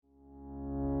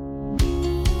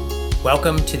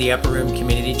Welcome to the Upper Room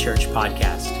Community Church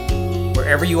podcast.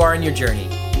 Wherever you are in your journey,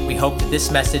 we hope that this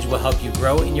message will help you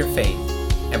grow in your faith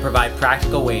and provide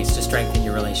practical ways to strengthen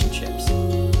your relationships.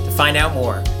 To find out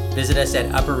more, visit us at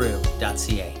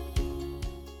upperroom.ca.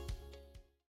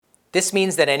 This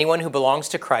means that anyone who belongs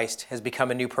to Christ has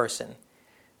become a new person.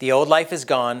 The old life is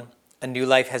gone, a new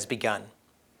life has begun.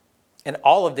 And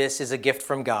all of this is a gift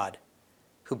from God,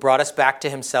 who brought us back to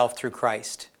himself through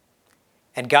Christ.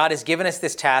 And God has given us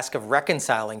this task of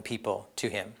reconciling people to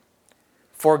him.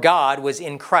 For God was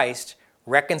in Christ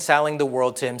reconciling the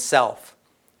world to himself,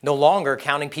 no longer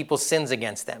counting people's sins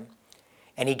against them.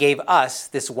 And he gave us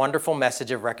this wonderful message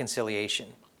of reconciliation.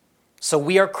 So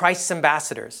we are Christ's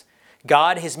ambassadors.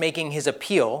 God is making his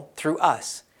appeal through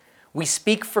us. We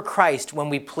speak for Christ when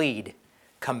we plead,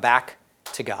 come back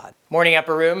to God. Morning,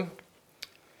 Upper Room.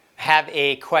 I have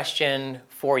a question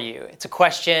for you. It's a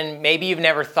question maybe you've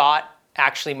never thought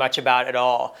actually much about at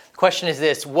all. The question is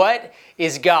this: what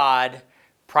is God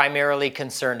primarily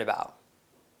concerned about?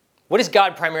 What is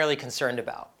God primarily concerned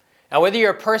about? Now, whether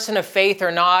you're a person of faith or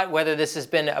not, whether this has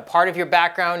been a part of your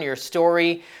background, your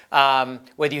story,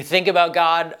 whether you think about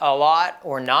God a lot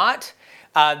or not,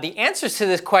 the answers to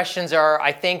these questions are,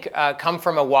 I think, come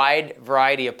from a wide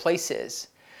variety of places.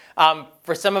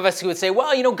 For some of us who would say,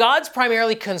 well, God's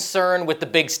primarily concerned with the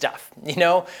big stuff,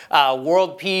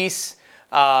 world peace,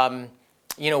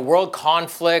 world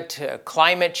conflict,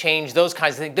 climate change, those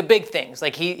kinds of things, the big things.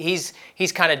 Like he's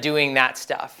kind of doing that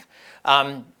stuff.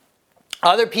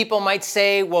 Other people might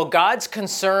say, well, God's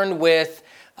concerned with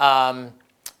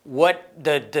what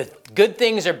the good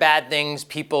things or bad things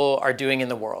people are doing in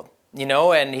the world.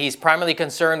 And he's primarily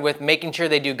concerned with making sure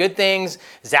they do good things,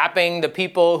 zapping the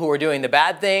people who are doing the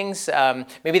bad things.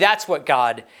 Maybe that's what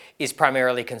God is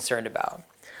primarily concerned about.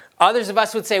 Others of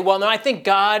us would say, well, no, I think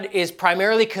God is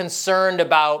primarily concerned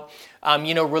about,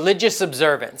 religious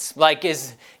observance. Like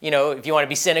if you want to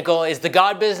be cynical, is the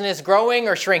God business growing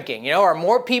or shrinking? Are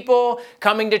more people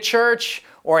coming to church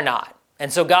or not?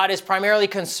 And so God is primarily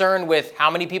concerned with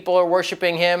how many people are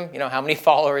worshiping him, how many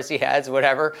followers he has,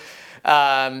 whatever.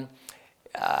 How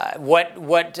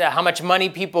much money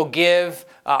people give,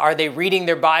 are they reading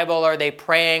their Bible, are they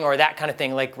praying, or that kind of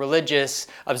thing, like religious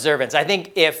observance. I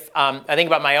think if I think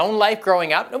about my own life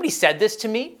growing up, nobody said this to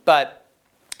me, but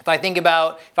if I think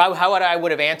about how I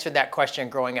would have answered that question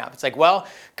growing up, it's like, well,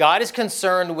 God is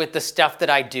concerned with the stuff that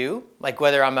I do, like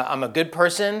whether I'm a good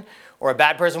person or a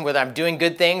bad person, whether I'm doing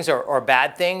good things or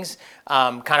bad things,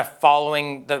 kind of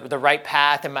following the right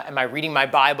path. Am I reading my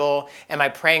Bible? Am I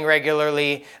praying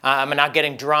regularly? Am I not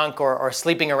getting drunk or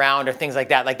sleeping around or things like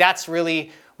that? Like that's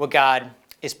really what God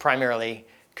is primarily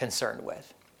concerned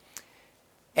with.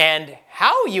 And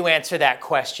how you answer that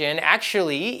question,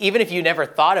 actually, even if you never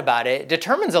thought about it,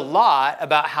 determines a lot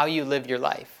about how you live your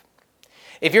life.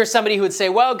 If you're somebody who would say,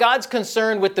 well, God's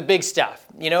concerned with the big stuff,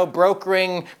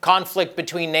 brokering conflict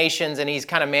between nations, and he's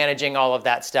kind of managing all of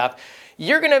that stuff,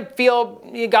 you're going to feel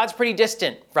God's pretty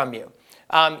distant from you.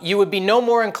 You would be no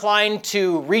more inclined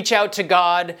to reach out to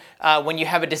God when you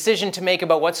have a decision to make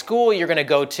about what school you're going to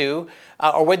go to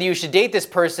or whether you should date this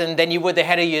person than you would the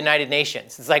head of the United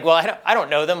Nations. It's like, well, I don't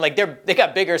know them. Like they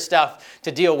got bigger stuff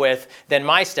to deal with than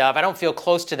my stuff. I don't feel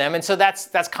close to them. And so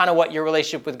that's kind of what your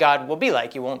relationship with God will be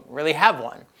like. You won't really have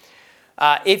one.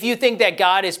 If you think that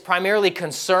God is primarily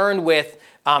concerned with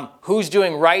who's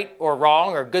doing right or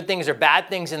wrong or good things or bad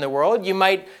things in the world, you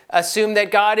might assume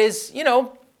that God is,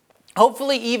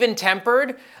 hopefully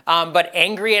even-tempered, but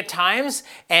angry at times,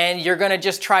 and you're going to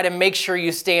just try to make sure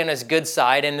you stay on his good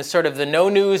side, and the no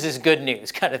news is good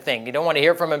news kind of thing. You don't want to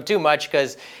hear from him too much,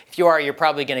 because if you are, you're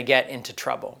probably going to get into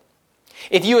trouble.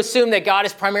 If you assume that God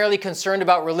is primarily concerned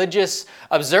about religious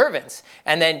observance,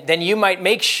 and then you might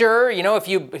make sure, if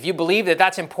you believe that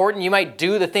that's important, you might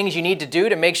do the things you need to do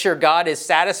to make sure God is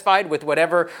satisfied with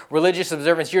whatever religious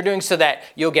observance you're doing so that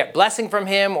you'll get blessing from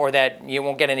him, or that you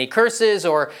won't get any curses,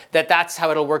 or that's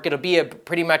how it'll work. It'll be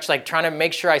pretty much like trying to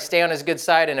make sure I stay on his good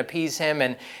side and appease him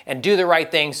and do the right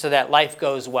things so that life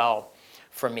goes well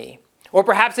for me. Or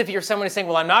perhaps if you're someone who's saying,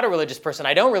 well, I'm not a religious person,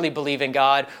 I don't really believe in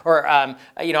God, or, I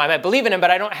might believe in him,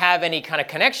 but I don't have any kind of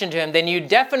connection to him, then you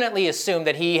definitely assume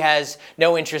that he has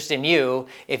no interest in you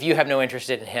if you have no interest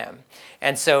in him.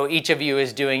 And so each of you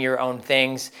is doing your own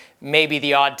things. Maybe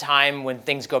the odd time when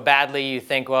things go badly, you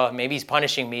think, well, maybe he's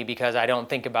punishing me because I don't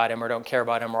think about him or don't care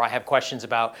about him, or I have questions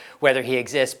about whether he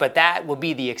exists. But that will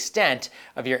be the extent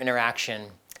of your interaction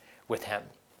with him.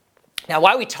 Now,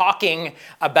 why are we talking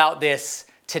about this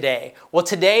today? Well,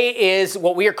 today is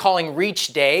what we are calling Reach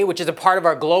Day, which is a part of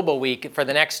our Global Week for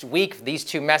the next week, these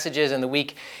two messages and the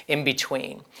week in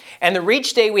between. And the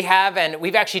Reach Day we have, and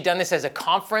we've actually done this as a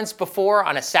conference before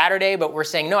on a Saturday, but we're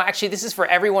saying, no, actually, this is for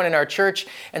everyone in our church.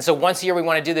 And so once a year, we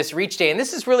want to do this Reach Day. And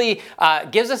this is really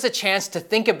gives us a chance to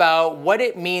think about what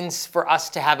it means for us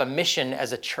to have a mission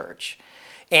as a church.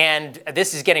 And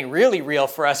this is getting really real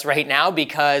for us right now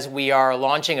because we are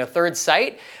launching a third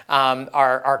site.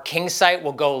 Our King site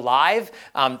will go live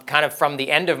kind of from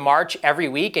the end of March every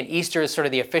week, and Easter is sort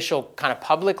of the official kind of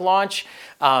public launch.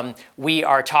 We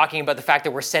are talking about the fact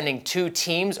that we're sending 2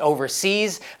 teams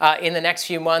overseas in the next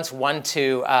few months, one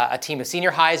to a team of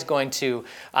senior highs going to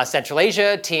Central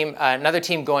Asia, another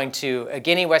team going to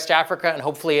Guinea, West Africa, and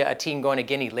hopefully a team going to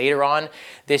Guinea later on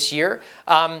this year.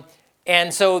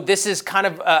 And so this is kind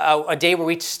of a day where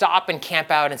we stop and camp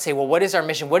out and say, well, what is our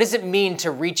mission? What does it mean to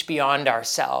reach beyond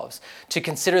ourselves, to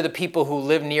consider the people who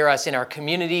live near us in our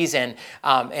communities and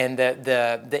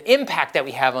the impact that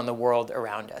we have on the world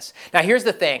around us? Now, here's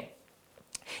the thing.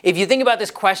 If you think about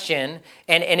this question,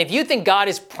 and if you think God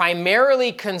is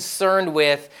primarily concerned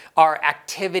with our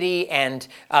activity and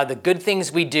the good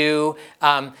things we do,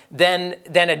 then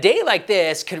a day like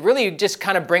this could really just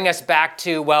kind of bring us back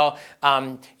to, well,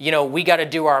 we got to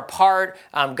do our part.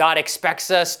 God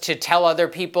expects us to tell other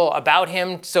people about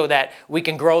him so that we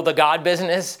can grow the God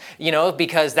business,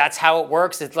 because that's how it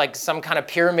works. It's like some kind of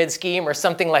pyramid scheme or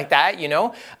something like that,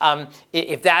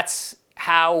 if that's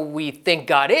how we think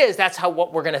God is, that's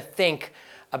what we're going to think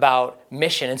about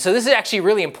mission. And so this is actually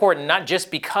really important, not just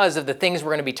because of the things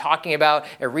we're going to be talking about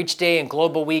at Reach Day and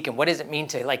Global Week, and what does it mean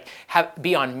to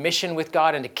be on mission with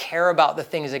God and to care about the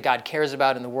things that God cares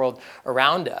about in the world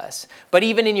around us. But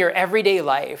even in your everyday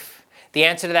life, the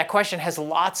answer to that question has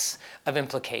lots of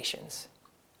implications.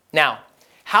 Now,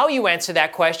 how you answer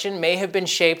that question may have been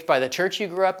shaped by the church you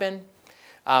grew up in,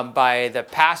 by the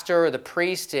pastor or the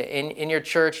priest in your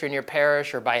church or in your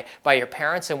parish, or by your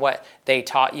parents and what they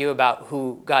taught you about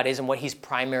who God is and what he's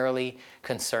primarily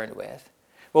concerned with.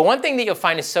 Well, one thing that you'll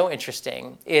find is so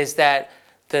interesting is that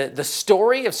the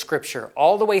story of Scripture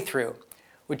all the way through,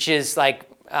 which is like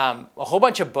a whole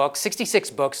bunch of books, 66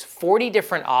 books, 40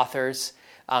 different authors,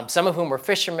 some of whom were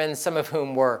fishermen, some of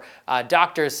whom were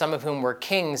doctors, some of whom were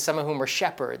kings, some of whom were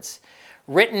shepherds,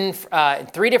 written in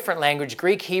 3 different languages,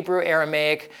 Greek, Hebrew,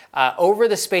 Aramaic, over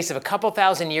the space of a couple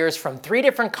thousand years from 3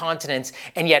 different continents.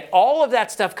 And yet all of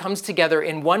that stuff comes together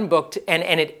in one book,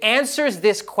 and it answers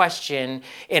this question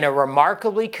in a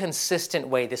remarkably consistent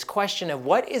way. This question of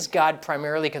what is God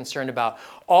primarily concerned about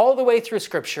all the way through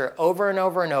Scripture, over and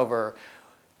over and over.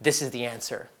 This is the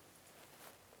answer.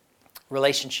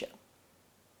 Relationship.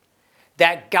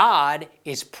 That God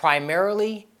is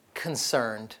primarily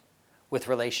concerned with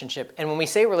relationship. And when we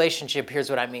say relationship, here's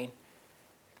what I mean.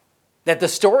 That the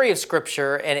story of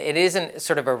Scripture, and it isn't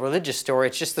sort of a religious story,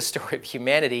 it's just the story of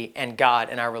humanity and God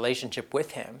and our relationship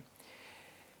with him,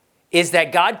 is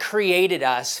that God created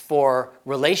us for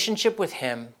relationship with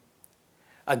him,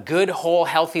 a good, whole,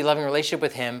 healthy, loving relationship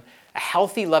with him, a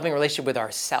healthy, loving relationship with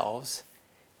ourselves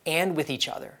and with each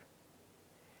other.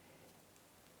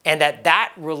 And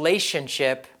that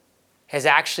relationship has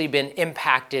actually been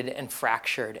impacted and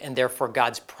fractured, and therefore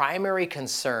God's primary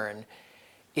concern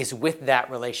is with that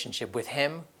relationship, with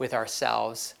him, with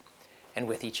ourselves, and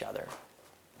with each other.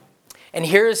 And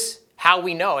here's how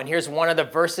we know, and here's one of the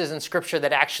verses in Scripture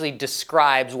that actually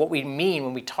describes what we mean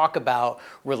when we talk about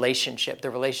relationship, the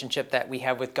relationship that we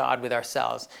have with God, with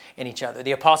ourselves, and each other.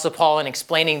 The Apostle Paul, in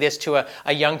explaining this to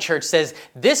a young church, says,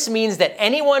 "This means that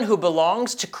anyone who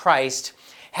belongs to Christ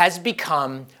has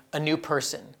become a new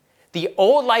person. The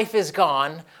old life is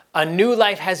gone, a new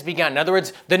life has begun." In other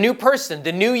words, the new person,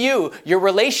 the new you, your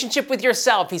relationship with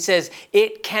yourself, he says,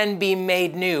 it can be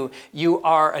made new. You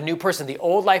are a new person. The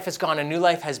old life is gone, a new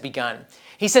life has begun.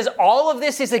 He says all of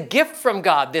this is a gift from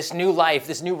God, this new life,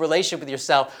 this new relationship with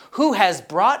yourself, who has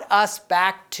brought us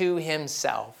back to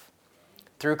himself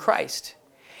through Christ.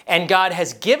 And God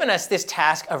has given us this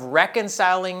task of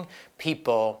reconciling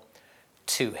people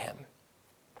to him.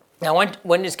 Now, I'm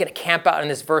just going to camp out in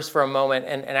this verse for a moment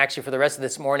and actually for the rest of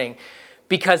this morning,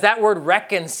 because that word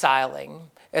reconciling,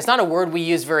 it's not a word we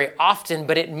use very often,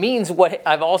 but it means what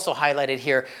I've also highlighted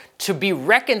here. To be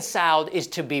reconciled is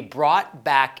to be brought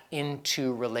back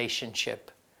into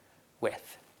relationship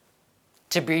with.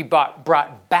 To be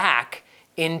brought back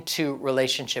into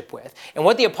relationship with. And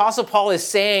what the Apostle Paul is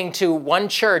saying to one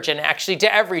church, and actually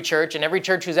to every church, and every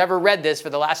church who's ever read this for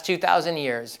the last 2,000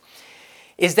 years,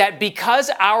 is that because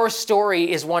our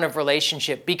story is one of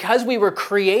relationship, because we were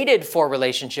created for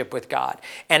relationship with God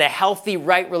and a healthy,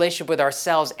 right relationship with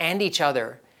ourselves and each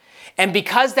other, And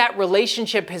because that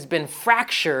relationship has been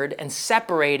fractured and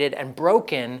separated and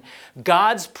broken,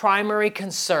 God's primary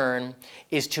concern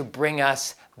is to bring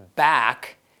us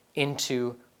back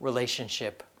into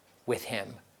relationship with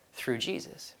him through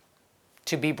Jesus.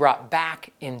 To be brought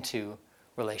back into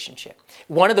relationship.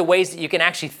 One of the ways that you can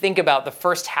actually think about the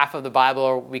first half of the Bible,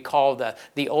 or what we call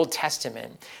the Old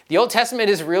Testament. The Old Testament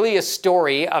is really a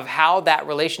story of how that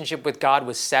relationship with God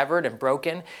was severed and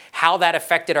broken, how that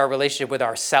affected our relationship with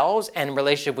ourselves and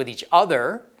relationship with each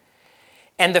other,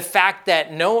 and the fact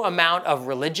that no amount of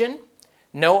religion,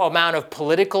 no amount of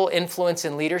political influence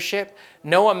and leadership,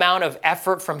 no amount of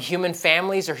effort from human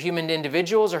families or human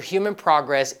individuals or human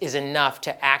progress is enough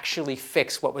to actually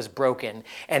fix what was broken.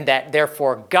 And that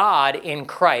therefore God in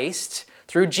Christ,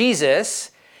 through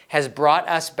Jesus, has brought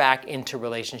us back into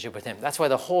relationship with him. That's why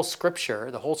the whole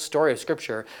scripture, the whole story of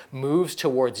scripture moves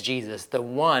towards Jesus, the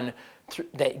one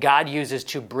that God uses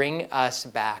to bring us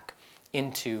back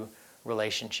into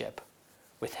relationship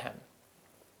with him.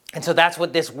 And so that's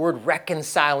what this word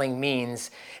reconciling means.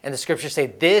 And the scriptures say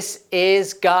this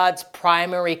is God's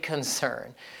primary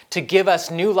concern, to give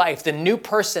us new life, the new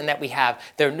person that we have,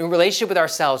 the new relationship with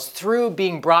ourselves through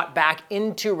being brought back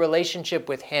into relationship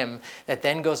with him that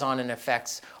then goes on and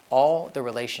affects all the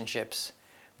relationships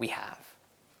we have.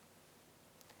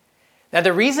 Now,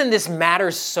 the reason this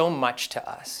matters so much to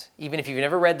us, even if you've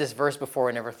never read this verse before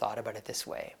or never thought about it this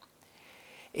way,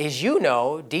 is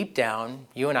deep down,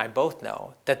 you and I both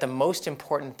know, that the most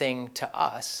important thing to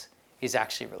us is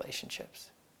actually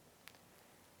relationships.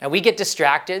 Now, we get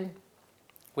distracted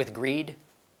with greed,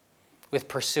 with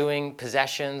pursuing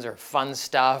possessions or fun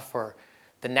stuff or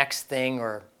the next thing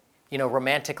or,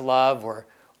 romantic love or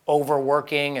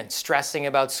overworking and stressing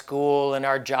about school and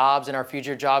our jobs and our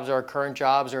future jobs or our current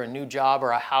jobs or a new job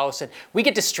or a house. And we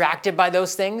get distracted by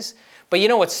those things. But you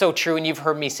know what's so true, and you've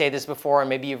heard me say this before, and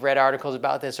maybe you've read articles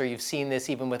about this, or you've seen this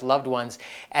even with loved ones,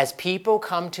 as people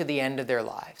come to the end of their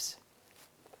lives,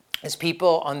 as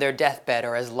people on their deathbed,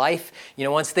 or as life,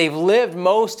 once they've lived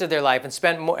most of their life and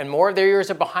spent more of their years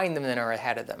are behind them than are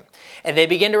ahead of them, and they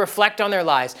begin to reflect on their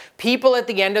lives, people at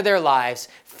the end of their lives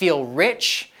feel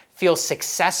rich, feel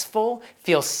successful,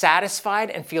 feel satisfied,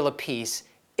 and feel at peace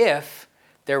if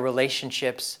their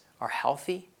relationships are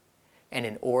healthy and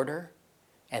in order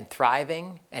and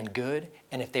thriving and good,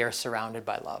 and if they are surrounded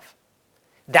by love.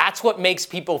 That's what makes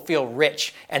people feel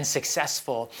rich and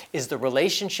successful, is the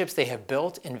relationships they have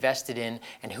built, invested in,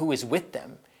 and who is with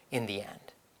them in the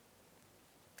end.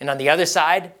 And on the other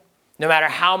side, no matter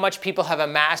how much people have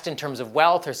amassed in terms of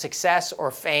wealth or success or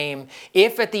fame,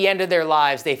 if at the end of their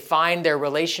lives they find their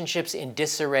relationships in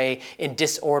disarray, in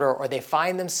disorder, or they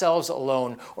find themselves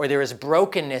alone, or there is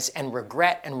brokenness and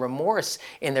regret and remorse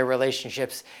in their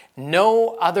relationships,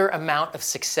 no other amount of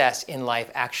success in life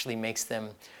actually makes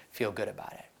them feel good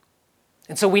about it.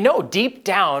 And so we know deep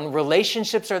down,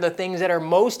 relationships are the things that are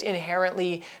most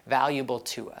inherently valuable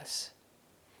to us.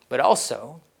 But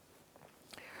also,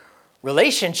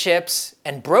 relationships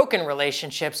and broken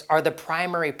relationships are the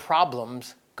primary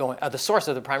problems the source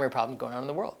of the primary problems going on in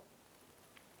the world.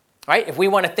 Right? If we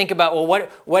want to think about,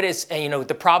 what is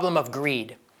the problem of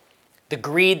greed? The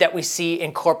greed that we see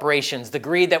in corporations, the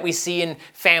greed that we see in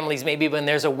families, maybe when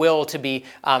there's a will to be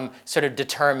sort of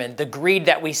determined, the greed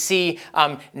that we see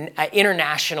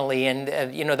internationally and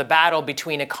the battle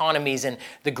between economies, and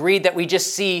the greed that we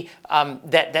just see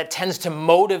that tends to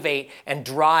motivate and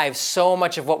drive so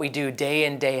much of what we do day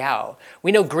in, day out.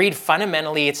 We know greed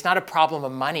fundamentally, it's not a problem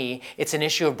of money, it's an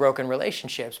issue of broken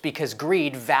relationships, because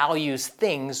greed values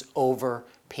things over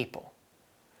people.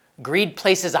 Greed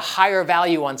places a higher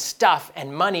value on stuff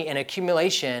and money and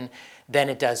accumulation than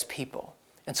it does people.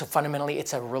 And so fundamentally,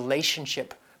 it's a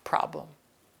relationship problem.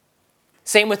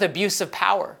 Same with abuse of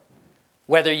power.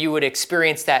 Whether you would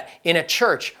experience that in a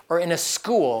church or in a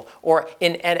school or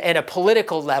at a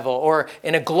political level or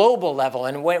in a global level,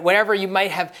 and whenever you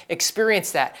might have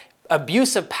experienced that.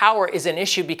 Abuse of power is an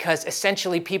issue because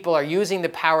essentially people are using the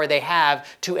power they have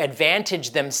to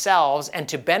advantage themselves and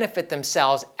to benefit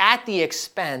themselves at the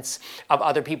expense of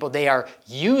other people. They are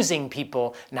using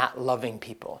people, not loving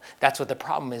people. That's what the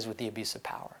problem is with the abuse of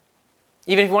power.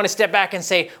 Even if you want to step back and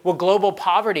say, well, global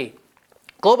poverty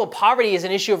is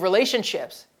an issue of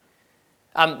relationships.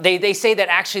 They say that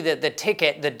actually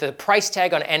the price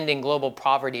tag on ending global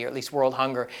poverty, or at least world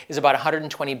hunger, is about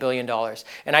 $120 billion.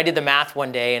 And I did the math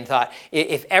one day and thought,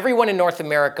 if everyone in North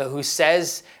America who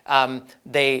says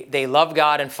they love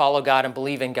God and follow God and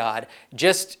believe in God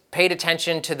just paid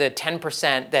attention to the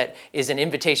 10% that is an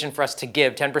invitation for us to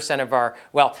give, 10% of our,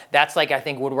 well, that's like, I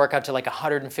think would work out to like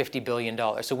 $150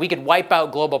 billion. So we could wipe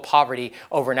out global poverty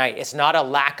overnight. It's not a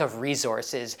lack of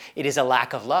resources. It is a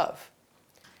lack of love.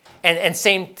 And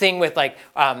same thing with like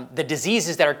the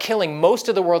diseases that are killing most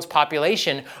of the world's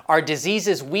population are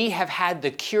diseases we have had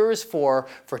the cures for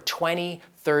 20,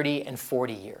 30, and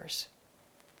 40 years.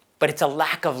 But it's a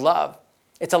lack of love.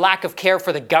 It's a lack of care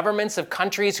for the governments of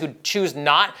countries who choose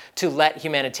not to let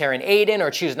humanitarian aid in or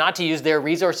choose not to use their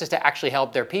resources to actually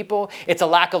help their people. It's a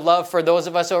lack of love for those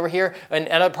of us over here and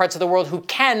other parts of the world who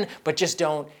can, but just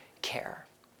don't care.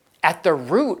 At the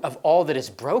root of all that is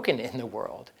broken in the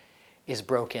world is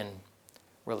broken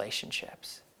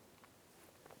relationships.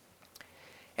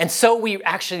 And so we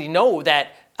actually know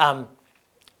that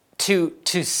to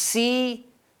see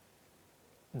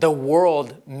the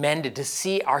world mended, to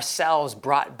see ourselves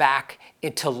brought back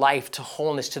into life, to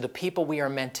wholeness, to the people we are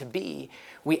meant to be,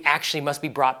 we actually must be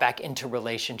brought back into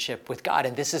relationship with God.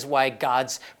 And this is why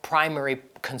God's primary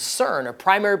concern or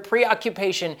primary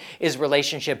preoccupation is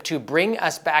relationship, to bring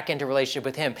us back into relationship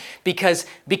with Him. Because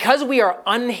we are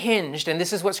unhinged, and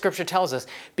this is what Scripture tells us,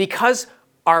 because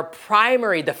our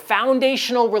primary, the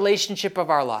foundational relationship of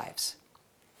our lives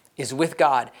is with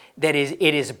God, that is,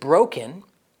 it is broken,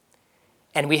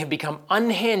 and we have become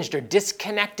unhinged or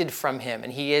disconnected from Him.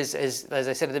 And He is, as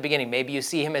I said at the beginning, maybe you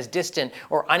see Him as distant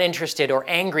or uninterested or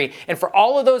angry. And for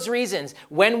all of those reasons,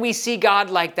 when we see God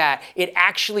like that, it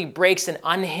actually breaks and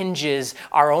unhinges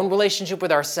our own relationship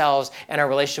with ourselves and our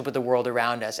relationship with the world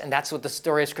around us. And that's what the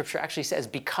story of Scripture actually says.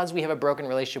 Because we have a broken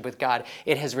relationship with God,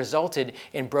 it has resulted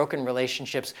in broken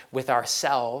relationships with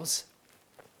ourselves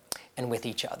and with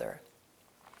each other.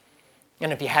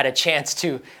 And if you had a chance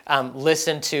to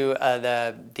listen to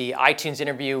the iTunes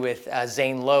interview with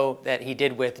Zane Lowe that he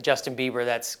did with Justin Bieber,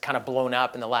 that's kind of blown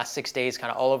up in the last 6 days,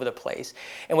 kind of all over the place.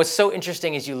 And what's so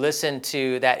interesting is you listen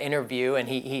to that interview,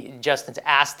 and Justin's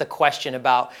asked the question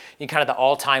about kind of the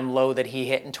all-time low that he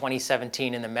hit in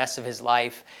 2017 and the mess of his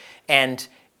life, and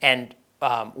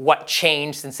what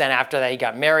changed since then. After that, he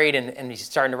got married and he's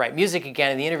starting to write music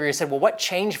again. And the interviewer said, well, what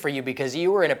changed for you? Because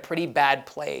you were in a pretty bad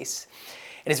place.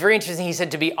 And it's very interesting. He said,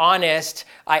 to be honest,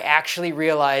 I actually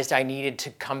realized I needed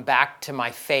to come back to my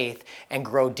faith and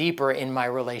grow deeper in my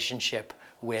relationship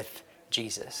with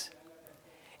Jesus.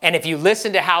 And if you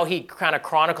listen to how he kind of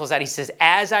chronicles that, he says,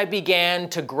 as I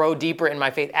began to grow deeper in my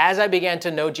faith, as I began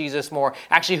to know Jesus more,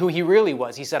 actually who he really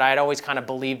was, he said, I had always kind of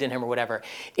believed in him or whatever,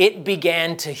 it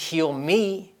began to heal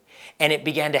me, and it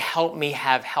began to help me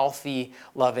have healthy,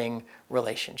 loving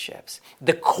relationships.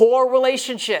 The core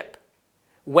relationship,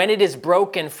 when it is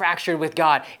broken, fractured with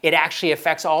God, it actually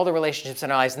affects all the relationships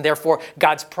in our lives. And therefore,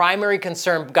 God's primary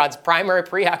concern, God's primary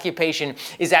preoccupation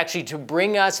is actually to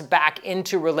bring us back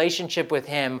into relationship with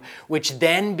Him, which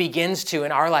then begins to,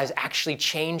 in our lives, actually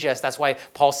change us. That's why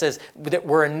Paul says that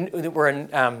we're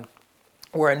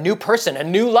a new person, a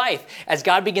new life. As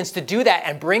God begins to do that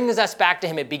and brings us back to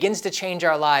Him, it begins to change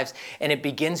our lives, and it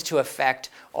begins to affect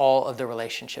all of the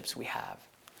relationships we have.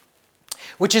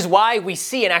 Which is why we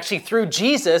see, and actually through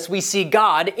Jesus, we see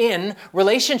God in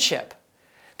relationship.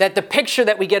 That the picture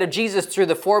that we get of Jesus through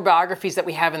the 4 biographies that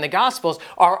we have in the Gospels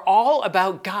are all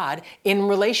about God in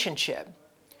relationship.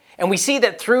 And we see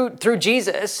that through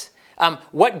Jesus,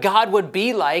 what God would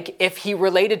be like if He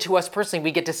related to us personally.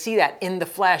 We get to see that in the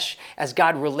flesh as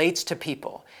God relates to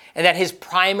people. And that His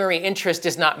primary interest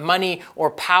is not money or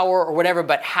power or whatever,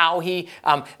 but how He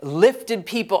lifted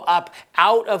people up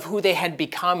out of who they had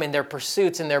become in their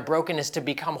pursuits and their brokenness to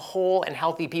become whole and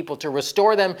healthy people, to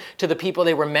restore them to the people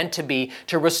they were meant to be,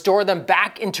 to restore them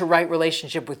back into right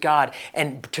relationship with God,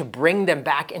 and to bring them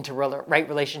back into right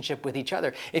relationship with each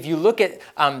other. If you look at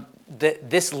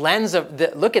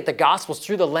look at the Gospels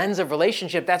through the lens of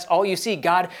relationship, that's all you see.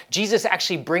 Jesus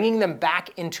actually bringing them back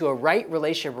into a right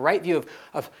relationship, a right view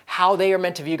of how they are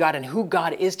meant to view God and who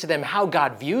God is to them, how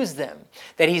God views them.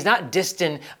 That He's not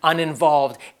distant,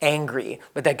 uninvolved, angry,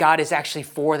 but that God is actually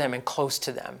for them and close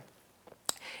to them.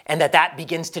 And that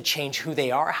begins to change who they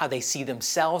are, how they see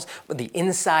themselves, the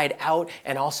inside out,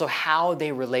 and also how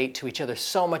they relate to each other.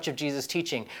 So much of Jesus'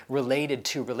 teaching related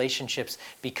to relationships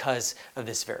because of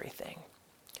this very thing.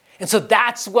 And so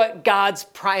that's what God's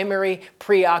primary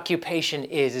preoccupation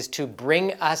is to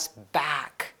bring us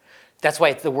back That's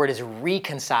why the word is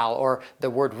reconcile, or the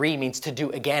word means to do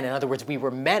again. In other words, we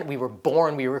were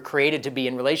born, we were created to be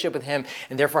in relationship with him,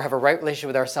 and therefore have a right relationship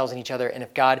with ourselves and each other. And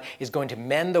if God is going to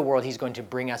mend the world, he's going to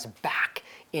bring us back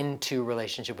into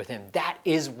relationship with him. That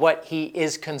is what he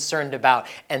is concerned about.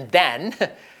 And then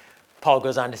Paul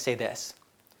goes on to say this: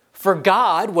 for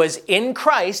God was in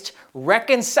Christ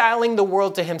reconciling the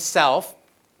world to himself,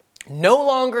 no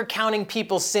longer counting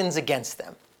people's sins against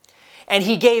them. And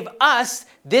he gave us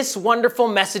this wonderful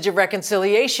message of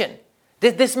reconciliation.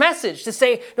 This message to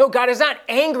say, no, God is not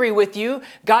angry with you.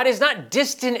 God is not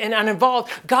distant and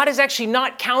uninvolved. God is actually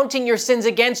not counting your sins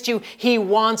against you. He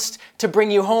wants to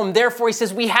bring you home. Therefore, he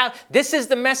says, this is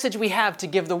the message we have to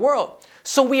give the world.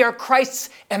 So we are Christ's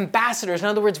ambassadors. In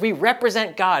other words, we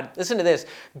represent God. Listen to this.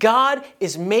 God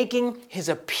is making his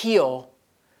appeal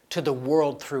to the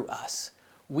world through us.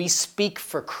 We speak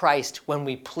for Christ when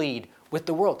we plead with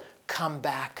the world. Come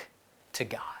back to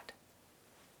God.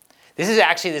 This is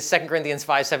actually, the 2 Corinthians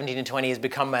 5:17-20 has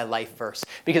become my life verse,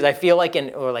 because I feel like in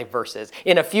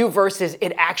a few verses,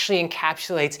 it actually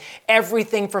encapsulates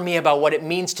everything for me about what it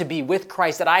means to be with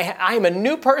Christ, that I am a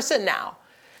new person now,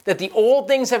 that the old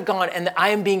things have gone and that I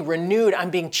am being renewed,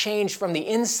 I'm being changed from the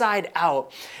inside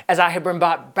out as I have been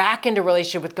brought back into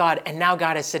relationship with God. And now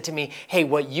God has said to me, hey,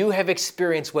 what you have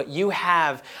experienced, what you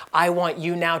have, I want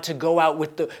you now to go out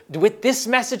with this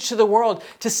message to the world,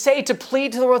 to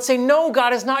plead to the world, say, no,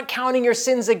 God is not counting your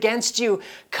sins against you.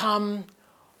 Come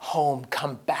home,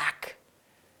 come back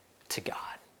to God.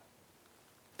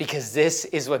 Because this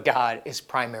is what God is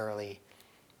primarily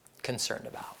concerned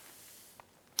about.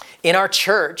 In our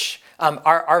church,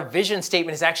 our vision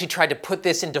statement has actually tried to put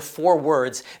this into 4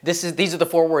 words. These are the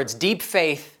 4 words: deep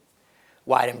faith,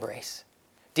 wide embrace.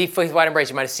 Deep faith, wide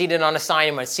embrace. You might have seen it on a sign.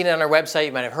 You might have seen it on our website.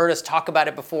 You might have heard us talk about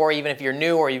it before. Even if you're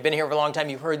new or you've been here for a long time,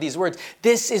 you've heard these words.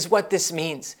 This is what this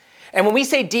means. And when we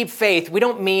say deep faith, we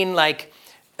don't mean like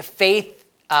faith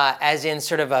as in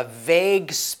sort of a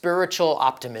vague spiritual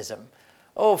optimism.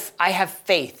 Oh, I have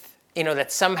faith.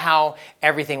 That somehow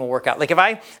everything will work out. Like if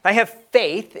I have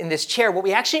faith in this chair, what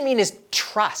we actually mean is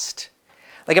trust.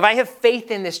 Like if I have faith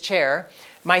in this chair,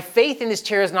 my faith in this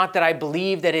chair is not that I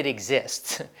believe that it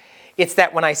exists. It's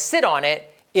that when I sit on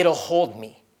it, it'll hold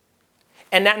me.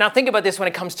 And now think about this when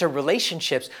it comes to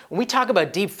relationships. When we talk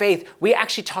about deep faith, we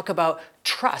actually talk about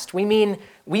trust. We mean,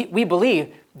 we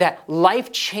believe that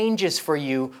life changes for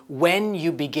you when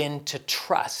you begin to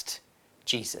trust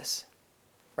Jesus.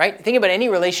 Right? Think about any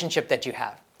relationship that you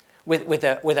have with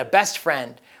a best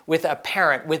friend, with a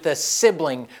parent, with a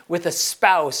sibling, with a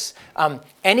spouse,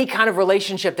 any kind of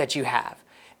relationship that you have.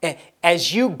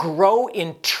 As you grow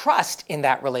in trust in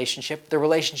that relationship, the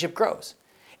relationship grows.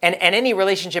 And any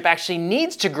relationship actually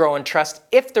needs to grow in trust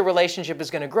if the relationship is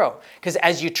going to grow. Because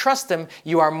as you trust them,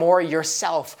 you are more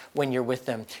yourself when you're with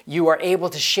them. You are able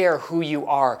to share who you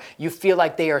are. You feel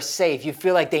like they are safe. You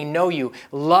feel like they know you.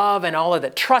 Love and all of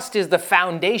that. Trust is the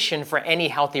foundation for any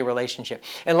healthy relationship.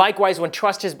 And likewise, when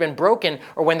trust has been broken,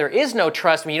 or when there is no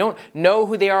trust, when you don't know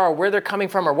who they are or where they're coming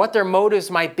from or what their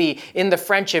motives might be in the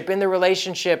friendship, in the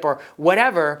relationship, or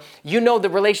whatever, the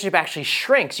relationship actually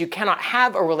shrinks. You cannot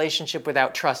have a relationship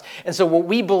without trust. And so what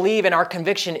we believe in our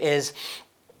conviction is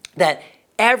that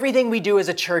everything we do as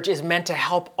a church is meant to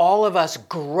help all of us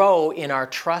grow in our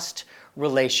trust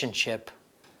relationship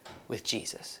with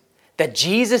Jesus. That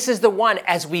Jesus is the one,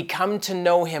 as we come to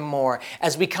know him more,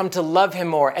 as we come to love him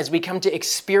more, as we come to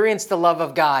experience the love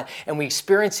of God, and we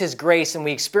experience his grace, and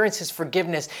we experience his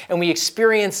forgiveness, and we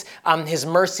experience his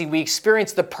mercy, we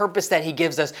experience the purpose that he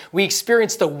gives us, we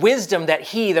experience the wisdom that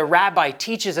he, the rabbi,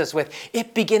 teaches us with,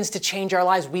 it begins to change our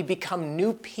lives. We become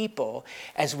new people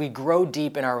as we grow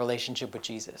deep in our relationship with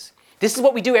Jesus. This is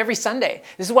what we do every Sunday.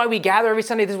 This is why we gather every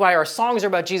Sunday. This is why our songs are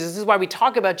about Jesus. This is why we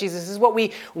talk about Jesus. This is what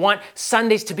we want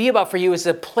Sundays to be about for you, is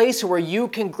a place where you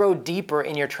can grow deeper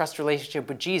in your trust relationship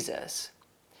with Jesus.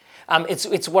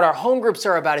 It's what our home groups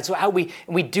are about. It's how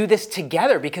we do this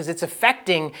together, because it's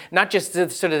affecting not just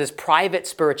sort of this private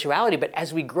spirituality, but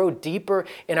as we grow deeper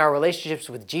in our relationships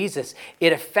with Jesus,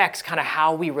 it affects kind of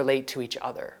how we relate to each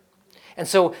other. And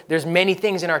so there's many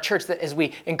things in our church that, as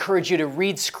we encourage you to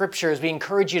read scriptures, we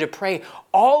encourage you to pray,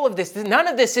 all of this, none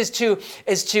of this is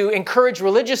to encourage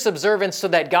religious observance so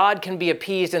that God can be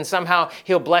appeased and somehow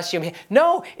he'll bless you.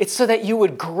 No, it's so that you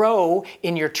would grow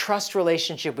in your trust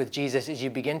relationship with Jesus as you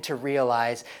begin to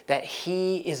realize that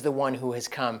he is the one who has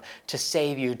come to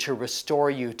save you, to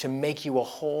restore you, to make you a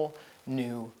whole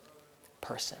new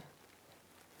person.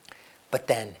 But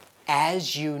then,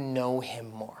 as you know him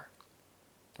more,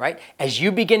 right? As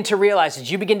you begin to realize,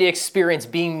 as you begin to experience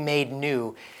being made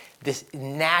new, this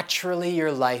naturally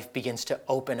your life begins to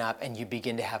open up and you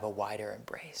begin to have a wider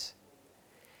embrace.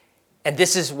 And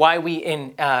this is why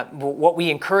what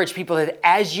we encourage people that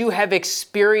as you have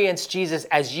experienced Jesus,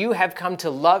 as you have come to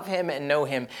love him and know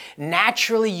him,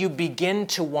 naturally you begin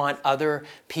to want other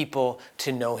people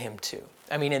to know him too.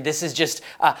 I mean, and this is just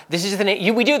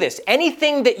we do this.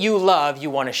 Anything that you love,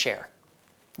 you want to share.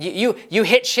 You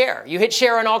hit share. You hit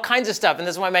share on all kinds of stuff. And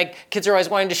this is why my kids are always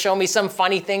wanting to show me some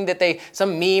funny thing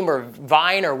some meme or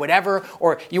Vine or whatever,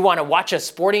 or you want to watch a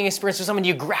sporting experience with someone,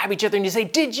 you grab each other and you say,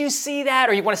 did you see that?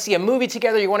 Or you want to see a movie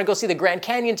together, you want to go see the Grand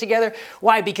Canyon together.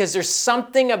 Why? Because there's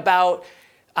something about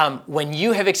when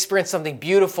you have experienced something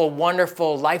beautiful,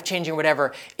 wonderful, life-changing,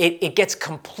 whatever, it gets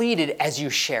completed as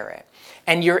you share it.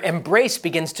 And your embrace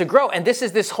begins to grow. And this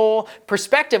is this whole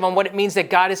perspective on what it means that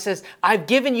God says, I've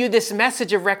given you this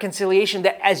message of reconciliation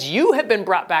that as you have been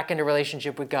brought back into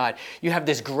relationship with God, you have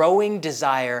this growing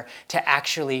desire to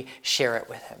actually share it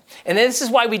with him. And then this is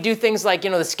why we do things like,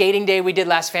 the skating day we did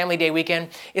last Family Day weekend.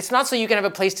 It's not so you can have a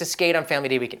place to skate on Family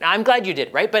Day weekend. Now, I'm glad you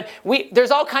did, right? But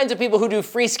there's all kinds of people who do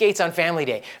free skates on Family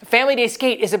Day. Family Day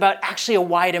skate is about actually a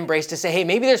wide embrace to say, hey,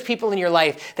 maybe there's people in your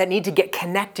life that need to get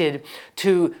connected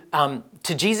to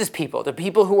Jesus people, to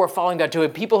people who are following God, to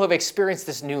people who have experienced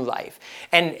this new life.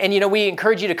 And we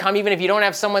encourage you to come, even if you don't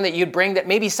have someone that you'd bring, that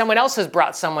maybe someone else has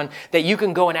brought someone that you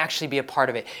can go and actually be a part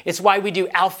of it. It's why we do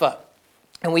Alpha.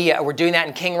 And we're doing that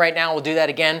in King right now. We'll do that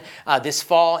again this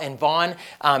fall in Vaughan.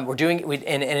 We're doing it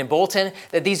in Bolton.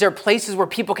 That these are places where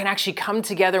people can actually come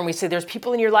together and we say there's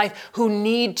people in your life who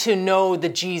need to know the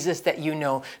Jesus that you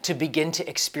know to begin to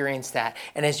experience that.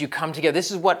 And as you come together, this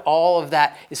is what all of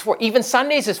that is for. Even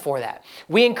Sundays is for that.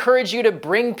 We encourage you to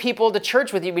bring people to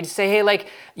church with you. We say, hey,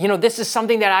 this is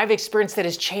something that I've experienced that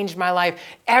has changed my life.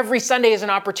 Every Sunday is an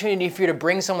opportunity for you to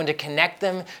bring someone to connect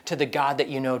them to the God that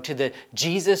you know, to the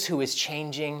Jesus who is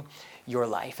changing your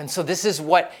life. And so this is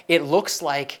what it looks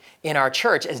like in our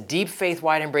church as Deep Faith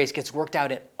Wide Embrace gets worked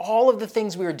out in all of the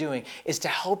things we are doing is to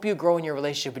help you grow in your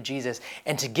relationship with Jesus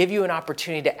and to give you an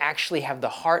opportunity to actually have the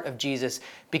heart of Jesus,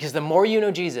 because the more you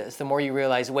know Jesus, the more you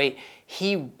realize, wait,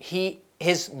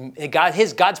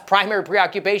 God's primary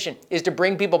preoccupation is to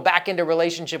bring people back into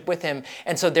relationship with him.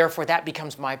 And so therefore that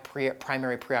becomes my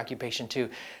primary preoccupation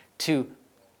to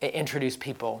introduce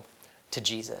people to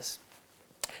Jesus.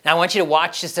 Now I want you to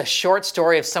watch just a short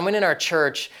story of someone in our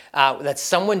church that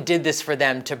someone did this for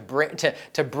them to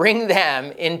bring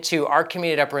them into our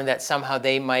community at Upper Room, that somehow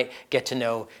they might get to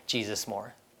know Jesus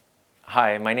more.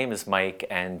 Hi, my name is Mike,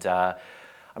 and I'm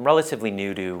relatively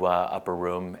new to Upper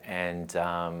Room, and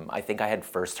I think I had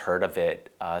first heard of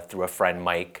it through a friend,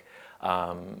 Mike.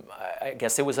 I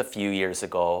guess it was a few years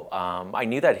ago. I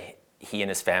knew that he and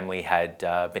his family had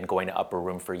been going to Upper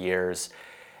Room for years.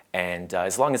 And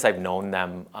as long as I've known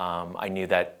them, I knew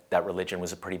that religion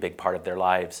was a pretty big part of their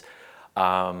lives.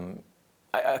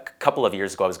 A couple of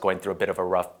years ago, I was going through a bit of a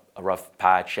rough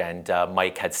patch, and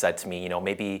Mike had said to me,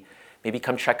 maybe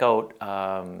come check out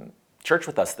church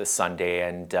with us this Sunday.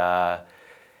 And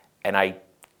I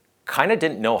kind of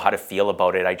didn't know how to feel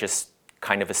about it. I just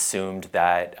kind of assumed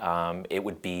that it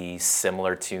would be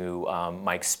similar to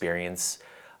my experience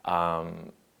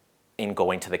in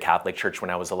going to the Catholic Church when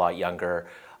I was a lot younger.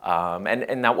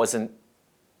 And that wasn't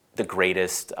the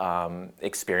greatest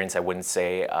experience, I wouldn't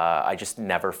say. I just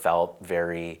never felt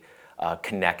very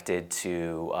connected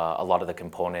to a lot of the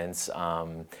components,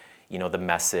 the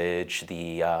message,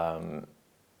 the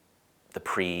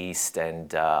priest,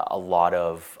 and a lot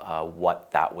of what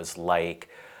that was like.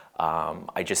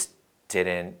 I just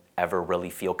didn't ever really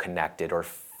feel connected or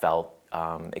felt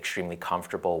extremely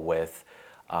comfortable with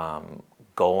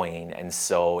going, and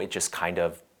so it just kind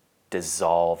of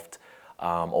dissolved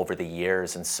over the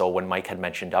years. And so when Mike had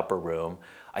mentioned Upper Room,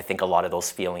 I think a lot of those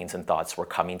feelings and thoughts were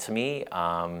coming to me.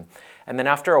 And then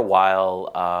after a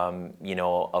while,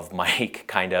 of Mike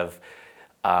kind of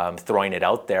throwing it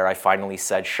out there, I finally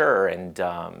said sure. And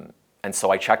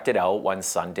so I checked it out one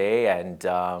Sunday, and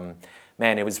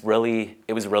man, it was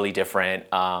really different.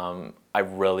 I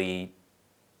really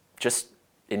just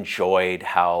enjoyed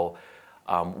how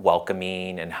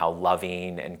welcoming and how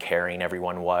loving and caring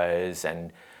everyone was,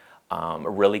 and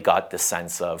really got the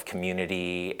sense of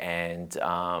community, and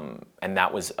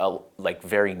that was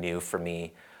very new for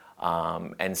me,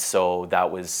 and so that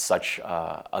was such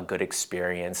a good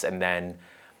experience. And then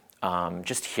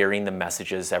just hearing the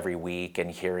messages every week and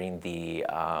hearing the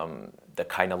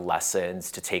kind of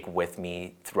lessons to take with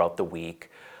me throughout the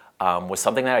week was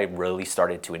something that I really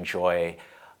started to enjoy,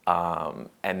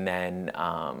 and then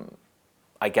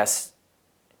I guess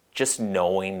just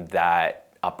knowing that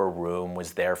Upper Room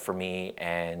was there for me,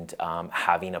 and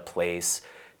having a place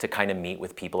to kind of meet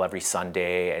with people every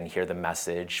Sunday and hear the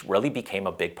message really became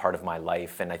a big part of my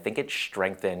life. And I think it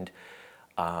strengthened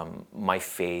my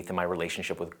faith and my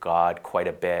relationship with God quite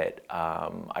a bit.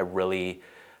 I really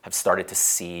have started to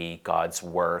see God's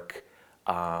work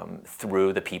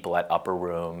through the people at Upper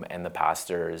Room and the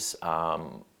pastors.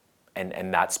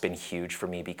 And that's been huge for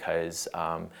me because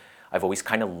I've always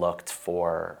kind of looked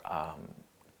for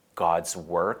God's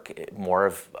work more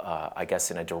of, I guess,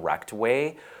 in a direct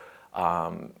way.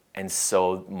 And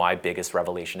so my biggest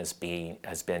revelation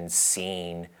has been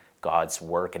seeing God's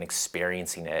work and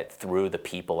experiencing it through the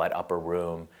people at Upper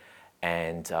Room,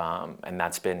 and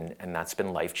that's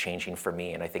been life-changing for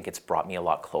me. And I think it's brought me a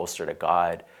lot closer to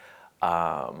God.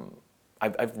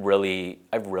 I've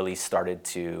really started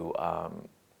to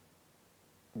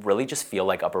really just feel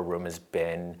like Upper Room has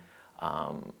been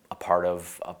a part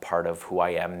of who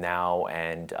I am now,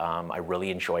 and I really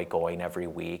enjoy going every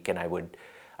week. And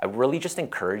I really just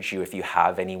encourage you, if you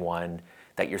have anyone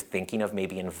that you're thinking of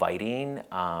maybe inviting,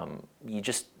 I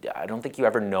don't think you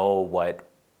ever know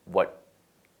what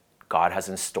God has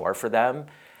in store for them.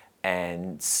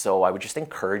 And so I would just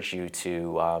encourage you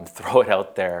to throw it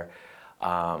out there.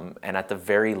 And at the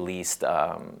very least,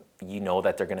 you know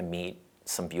that they're going to meet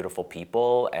some beautiful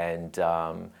people, and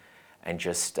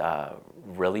just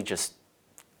really just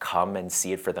come and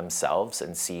see it for themselves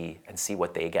and see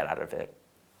what they get out of it.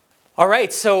 All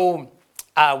right, so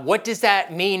what does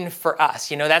that mean for us?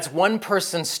 That's one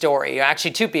person's story.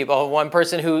 Actually, two people. One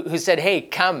person who said, hey,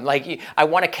 come, I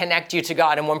want to connect you to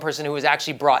God, and one person who was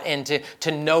actually brought in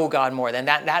to know God more. Then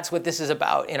that's what this is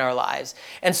about in our lives.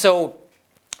 And so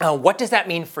what does that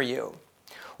mean for you?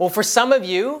 Well, for some of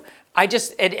you,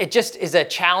 it just is a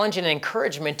challenge and an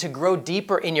encouragement to grow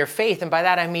deeper in your faith. And by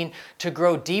that, I mean to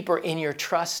grow deeper in your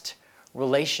trust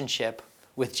relationship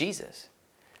with Jesus.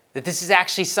 That this is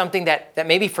actually something that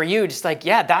maybe for you, just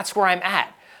that's where I'm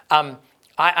at.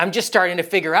 I'm just starting to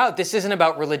figure out this isn't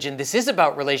about religion. This is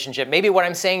about relationship. Maybe what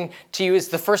I'm saying to you is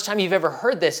the first time you've ever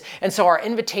heard this. And so our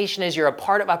invitation as you're a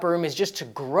part of Upper Room is just to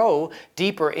grow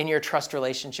deeper in your trust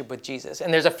relationship with Jesus.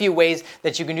 And there's a few ways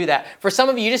that you can do that. For some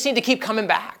of you, you just need to keep coming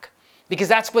back. Because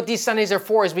that's what these Sundays are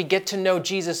for, as we get to know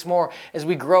Jesus more, as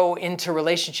we grow into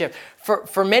relationship.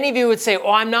 For many of you who would say,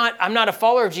 I'm not a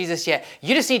follower of Jesus yet.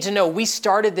 You just need to know we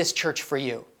started this church for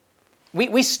you.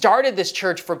 We started this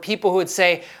church for people who would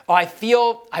say, I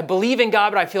believe in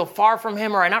God, but I feel far from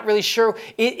him, or I'm not really sure.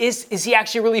 Is he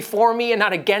actually really for me and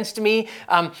not against me?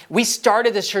 We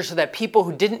started this church so that people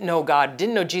who didn't know God,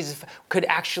 didn't know Jesus, could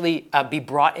actually be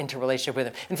brought into relationship with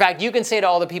him. In fact, you can say to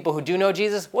all the people who do know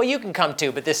Jesus, well, you can come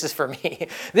too, but this is for me.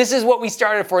 This is what we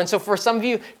started for. And so for some of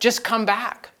you, just come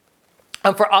back.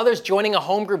 For others, joining a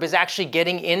home group is actually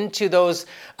getting into those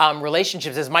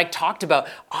relationships. As Mike talked about,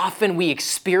 often we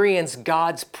experience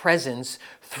God's presence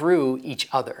through each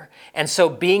other. And so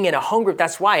being in a home group,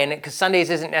 that's why. And because Sundays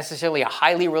isn't necessarily a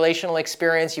highly relational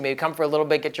experience. You may come for a little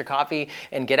bit, get your coffee,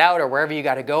 and get out, or wherever you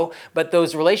got to go. But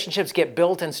those relationships get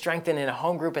built and strengthened in a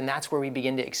home group, and that's where we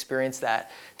begin to experience that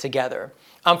together.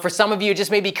 For some of you, just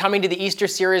maybe coming to the Easter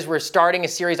series, we're starting a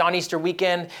series on Easter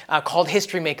weekend called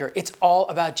History Maker. It's all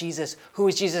about Jesus, who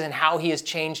is Jesus, and how he has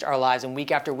changed our lives. And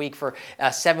week after week, for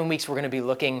 7 weeks, we're going to be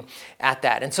looking at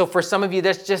that. And so for some of you,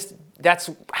 that's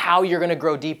how you're going to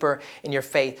grow deeper in your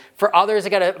faith. For others, I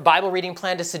got a Bible reading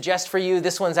plan to suggest for you.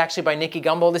 This one's actually by Nikki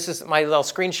Gumbel. This is my little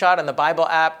screenshot on the Bible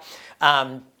app.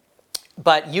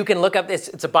 But you can look up this.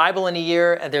 It's a Bible in a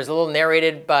year. And there's a little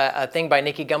narrated thing by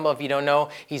Nikki Gumbel. If you don't know,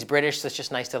 he's British, so it's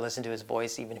just nice to listen to his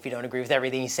voice, even if you don't agree with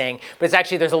everything he's saying. But it's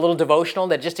actually, there's a little devotional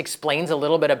that just explains a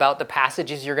little bit about the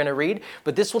passages you're going to read.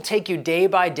 But this will take you day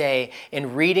by day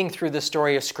in reading through the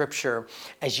story of Scripture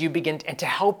as you begin, and to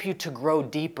help you to grow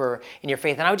deeper in your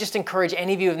faith. And I would just encourage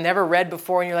any of you who have never read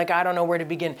before and you're like, I don't know where to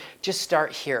begin, just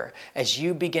start here. As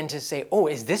you begin to say,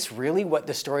 is this really what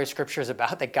the story of Scripture is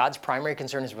about? That God's primary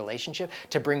concern is relationship?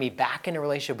 To bring me back into a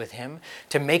relationship with him,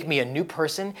 to make me a new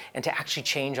person, and to actually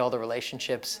change all the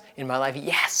relationships in my life?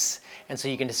 Yes. And so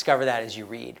you can discover that as you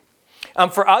read.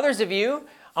 For others of you,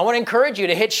 I want to encourage you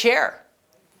to hit share.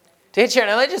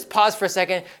 Now let's just pause for a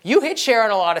second. You hit share on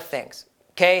a lot of things.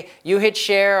 Okay, you hit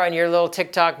share on your little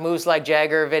TikTok moves like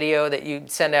Jagger video that you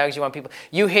send out because you want people.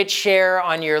 You hit share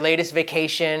on your latest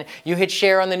vacation. You hit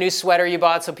share on the new sweater you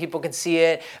bought so people can see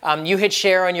it. You hit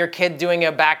share on your kid doing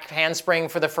a back handspring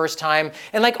for the first time.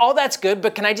 And all that's good,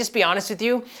 but can I just be honest with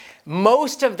you?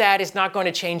 Most of that is not going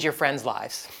to change your friends'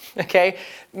 lives. Okay,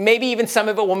 maybe even some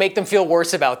of it will make them feel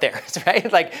worse about theirs,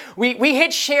 right? We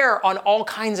hit share on all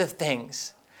kinds of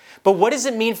things. But what does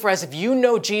it mean for us if you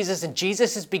know Jesus and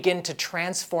Jesus has begun to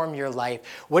transform your life?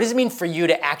 What does it mean for you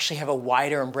to actually have a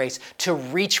wider embrace, to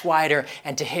reach wider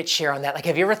and to hit share on that? Like,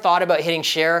 have you ever thought about hitting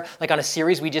share, like on a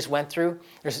series we just went through?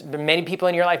 There's been many people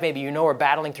in your life, maybe you know, are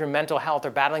battling through mental health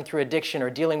or battling through addiction or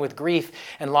dealing with grief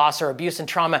and loss or abuse and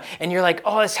trauma. And you're like,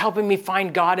 oh, it's helping me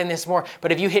find God in this more.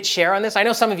 But have you hit share on this? I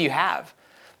know some of you have.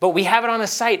 But we have it on the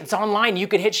site. It's online. You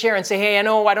could hit share and say, hey, I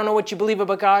don't know what you believe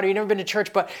about God, or you've never been to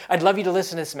church, but I'd love you to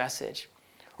listen to this message.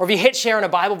 Or if you hit share on a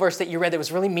Bible verse that you read that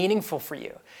was really meaningful for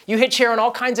you. You hit share on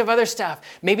all kinds of other stuff.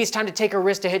 Maybe it's time to take a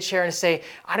risk to hit share and say,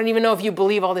 I don't even know if you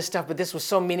believe all this stuff, but this was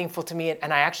so meaningful to me,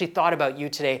 and I actually thought about you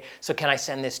today, so can I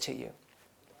send this to you?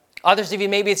 Others of you,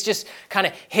 maybe it's just kind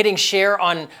of hitting share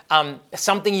on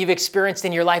something you've experienced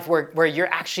in your life where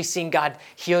you're actually seeing God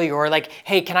heal you. Or like,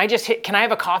 hey, can I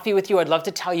have a coffee with you? I'd love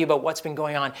to tell you about what's been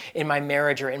going on in my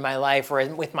marriage or in my life or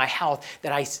with my health,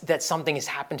 that something has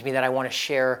happened to me that I want to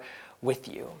share with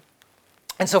you.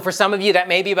 And so for some of you, that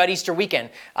may be about Easter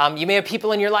weekend. You may have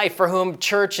people in your life for whom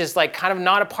church is like kind of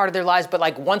not a part of their lives, but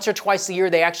like once or twice a year,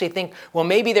 they actually think, well,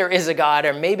 maybe there is a God,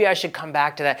 or maybe I should come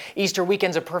back to that. Easter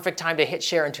weekend's a perfect time to hit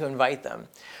share and to invite them.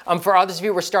 For others of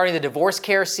you, we're starting the Divorce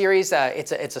Care series.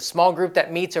 It's a small group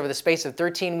that meets over the space of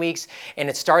 13 weeks, and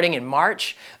it's starting in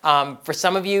March. For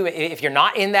some of you, if you're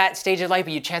not in that stage of life,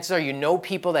 but chances are you know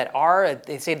people that are.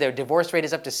 They say their divorce rate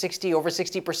is up to over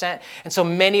 60%. And so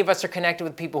many of us are connected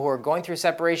with people who are going through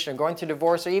separation or going through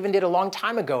divorce, or even did a long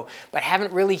time ago, but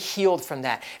haven't really healed from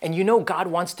that. And you know God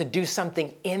wants to do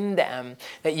something in them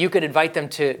that you could invite them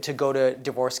to go to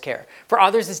Divorce Care. For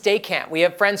others, it's day camp. We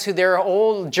have friends who their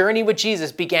whole journey with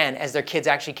Jesus began as their kids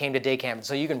actually came to day camp.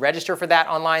 So you can register for that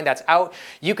online. That's out.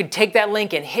 You can take that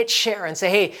link and hit share and say,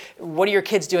 hey, what are your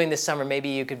kids doing this summer? Maybe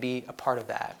you could be a part of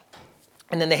that.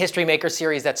 And then the History Maker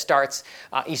series that starts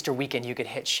Easter weekend, you could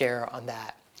hit share on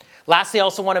that. Lastly, I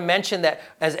also want to mention that,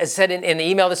 as said in the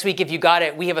email this week, if you got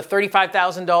it, we have a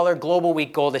 $35,000 Global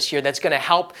Week goal this year that's going to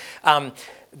help.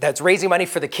 That's raising money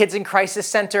for the Kids in Crisis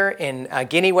Center in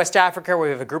Guinea, West Africa, where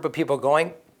we have a group of people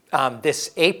going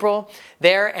this April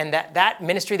there. And that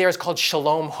ministry there is called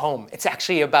Shalom Home. It's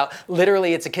actually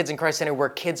it's a Kids in Crisis Center where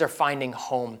kids are finding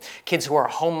home. Kids who are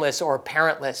homeless or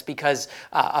parentless because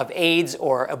of AIDS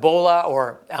or Ebola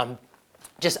or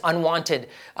just unwanted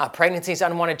pregnancies,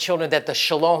 unwanted children, that the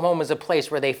Shalom Home is a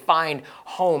place where they find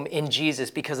home in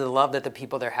Jesus because of the love that the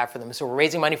people there have for them. So we're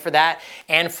raising money for that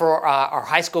and for our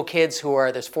high school kids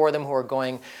there's 4 of them who are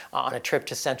going on a trip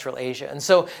to Central Asia. And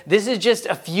so this is just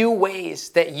a few ways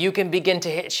that you can begin to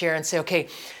hit share and say, okay,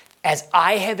 as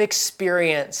I have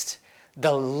experienced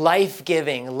the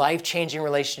life-giving, life-changing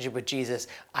relationship with Jesus,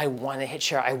 I want to hit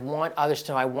share. I want others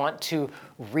to know. I want to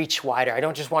reach wider. I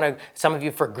don't just want some of you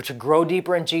to grow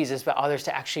deeper in Jesus, but others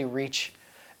to actually reach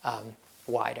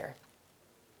wider.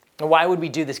 And why would we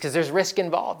do this? Because there's risk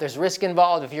involved. There's risk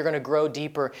involved if you're going to grow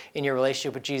deeper in your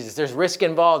relationship with Jesus. There's risk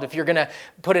involved if you're going to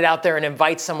put it out there and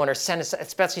invite someone or send,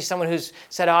 especially someone who's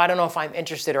said, I don't know if I'm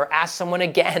interested, or ask someone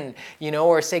again,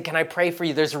 or say, can I pray for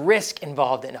you? There's risk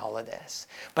involved in all of this.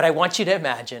 But I want you to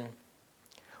imagine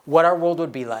what our world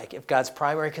would be like if God's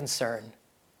primary concern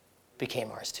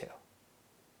became ours too.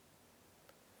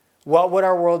 What would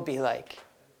our world be like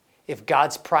if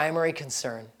God's primary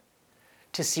concern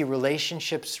to see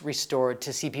relationships restored,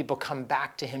 to see people come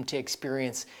back to him to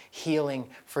experience healing,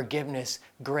 forgiveness,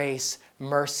 grace,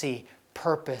 mercy,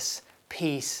 purpose,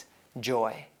 peace,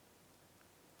 joy?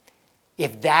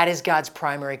 If that is God's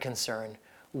primary concern,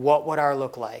 what would our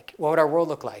world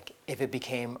look like if it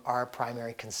became our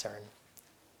primary concern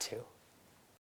too?